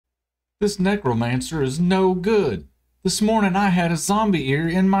This necromancer is no good. This morning I had a zombie ear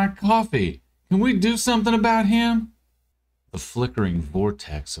in my coffee. Can we do something about him? The flickering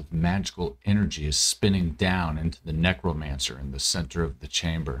vortex of magical energy is spinning down into the necromancer in the center of the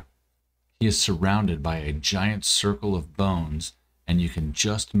chamber. He is surrounded by a giant circle of bones, and you can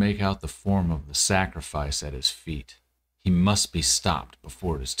just make out the form of the sacrifice at his feet. He must be stopped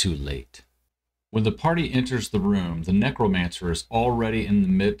before it is too late. When the party enters the room, the necromancer is already in the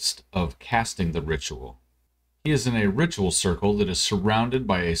midst of casting the ritual. He is in a ritual circle that is surrounded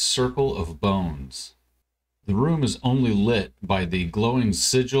by a circle of bones. The room is only lit by the glowing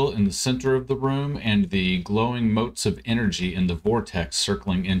sigil in the center of the room and the glowing motes of energy in the vortex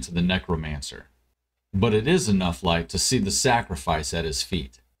circling into the necromancer. But it is enough light to see the sacrifice at his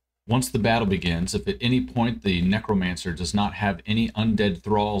feet. Once the battle begins, if at any point the necromancer does not have any undead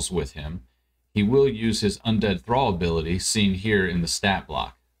thralls with him, he will use his undead thrall ability seen here in the stat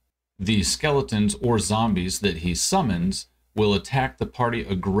block. The skeletons or zombies that he summons will attack the party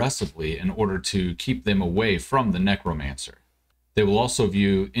aggressively in order to keep them away from the necromancer. They will also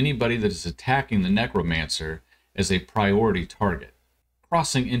view anybody that is attacking the necromancer as a priority target.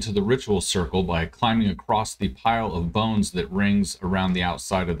 Crossing into the ritual circle by climbing across the pile of bones that rings around the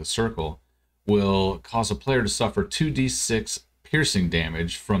outside of the circle will cause a player to suffer 2d6 piercing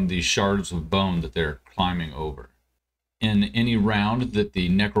damage from the shards of bone that they're climbing over. In any round that the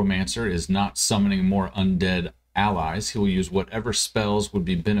necromancer is not summoning more undead allies, he will use whatever spells would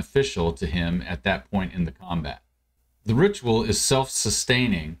be beneficial to him at that point in the combat. The ritual is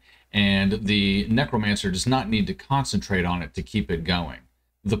self-sustaining, and the necromancer does not need to concentrate on it to keep it going.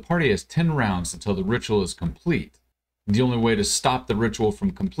 The party has 10 rounds until the ritual is complete. The only way to stop the ritual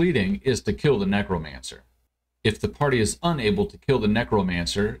from completing is to kill the necromancer. If the party is unable to kill the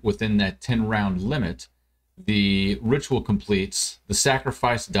necromancer within that 10-round limit, the ritual completes, the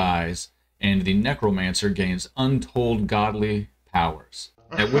sacrifice dies, and the necromancer gains untold godly powers,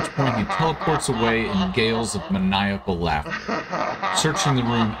 at which point he teleports away in gales of maniacal laughter. Searching the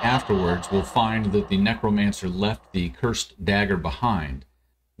room afterwards, we'll find that the necromancer left the cursed dagger behind.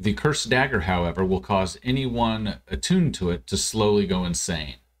 The cursed dagger, however, will cause anyone attuned to it to slowly go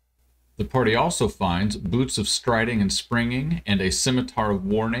insane. The party also finds boots of striding and springing and a scimitar of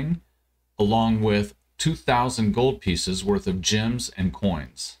warning, along with 2,000 gold pieces worth of gems and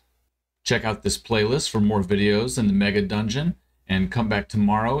coins. Check out this playlist for more videos in the Mega Dungeon, and come back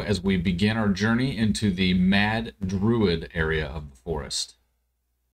tomorrow as we begin our journey into the Mad Druid area of the forest.